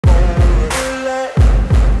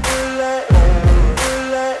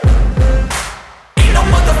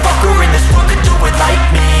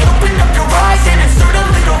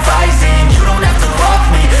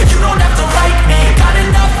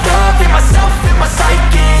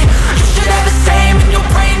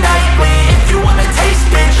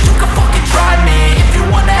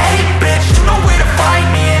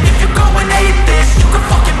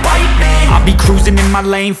my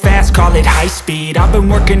lane fast, call it high speed. I've been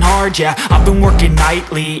working hard, yeah, I've been working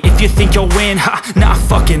nightly. If you think you'll win, ha, not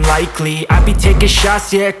fucking likely. I be taking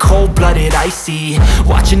shots, yeah, cold-blooded, icy.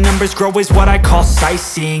 Watching numbers grow is what I call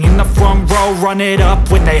sightseeing. In the front row, run it up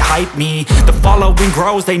when they hype me. The following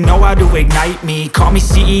grows, they know how to ignite me. Call me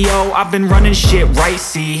CEO, I've been running shit right,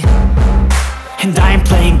 see. And I ain't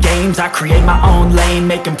playing games, I create my own lane,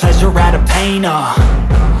 making pleasure out of pain,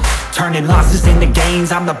 turning losses into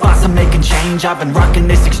gains. I'm the boss, I'm making change. I've been rocking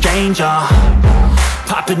this exchange,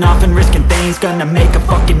 popping off and risking things. Gonna make a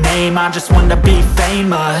fucking name, I just wanna be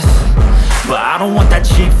famous. But I don't want that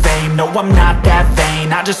cheap fame, no, I'm not that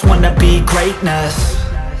vain. I just wanna be greatness.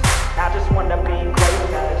 I just wanna be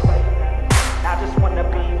greatness. I just wanna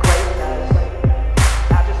be greatness.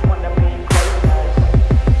 I just wanna be greatness.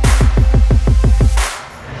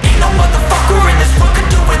 Ain't no motherfucker in this world could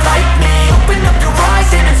do it like me. Open up your eyes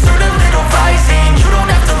and insert a little rising. You don't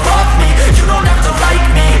have to love me, you don't have to like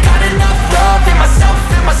me. Got enough love in myself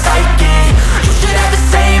and my psyche. You should have the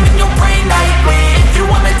same in your brain nightly. If you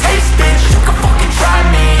wanna taste, bitch, you can fucking try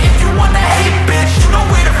me. If you wanna hate, bitch, you know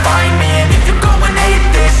where to find me. And if you go and hate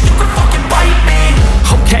this, you can fucking bite me.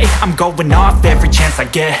 Okay, I'm going off every chance I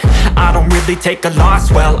get. I don't really take a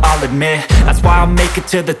loss, well, I'll admit. That's why I'll make it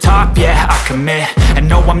to the top, yeah, I commit. And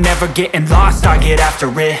no, I'm never getting lost, I get after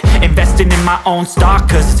it. Investing in my own stock,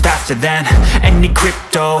 cause it's faster than any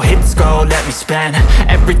crypto hits go, let me spend.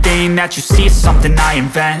 Everything that you see is something I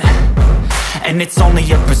invent. And it's only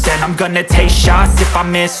a percent. I'm gonna take shots. If I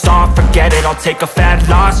miss all, forget it. I'll take a fat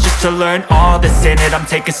loss just to learn all that's in it. I'm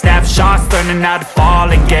taking snapshots, learning how to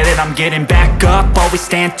fall and get it. I'm getting back up, always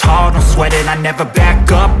stand tall, don't sweat it. I never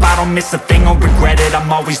back up, I don't miss a thing or regret it.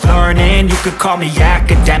 I'm always learning, you could call me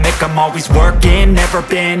academic. I'm always working, never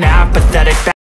been apathetic.